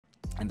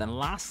And then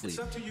lastly,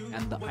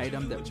 and the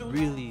item that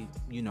really,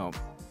 you know,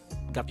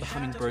 got the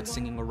hummingbird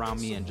singing around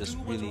me and just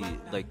really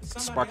like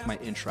sparked my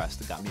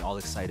interest, it got me all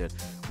excited,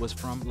 was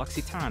from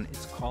L'Occitane.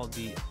 It's called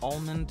the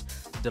Almond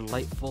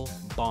Delightful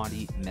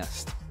Body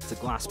Mist. It's a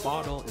glass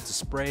bottle, it's a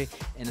spray,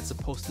 and it's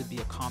supposed to be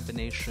a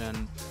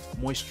combination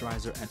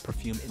moisturizer and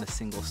perfume in a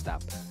single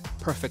step.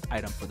 Perfect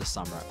item for the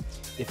summer.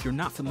 If you're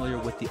not familiar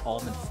with the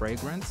almond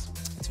fragrance,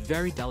 it's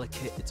very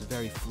delicate, it's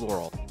very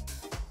floral.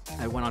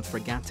 I went on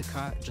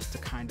Fragrantica just to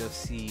kind of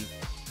see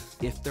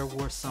if there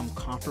were some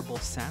comparable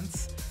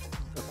scents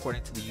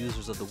according to the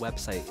users of the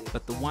website,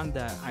 but the one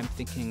that I'm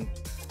thinking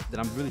that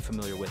I'm really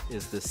familiar with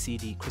is the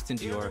CD Christian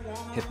Dior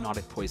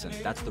Hypnotic Poison.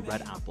 That's the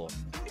red apple.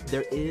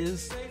 There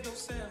is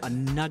a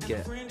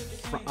nugget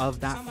of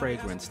that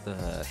fragrance, the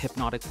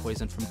Hypnotic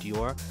Poison from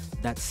Dior,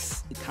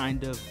 that's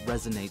kind of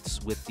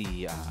resonates with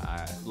the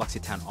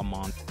L'Occitane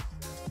Almond.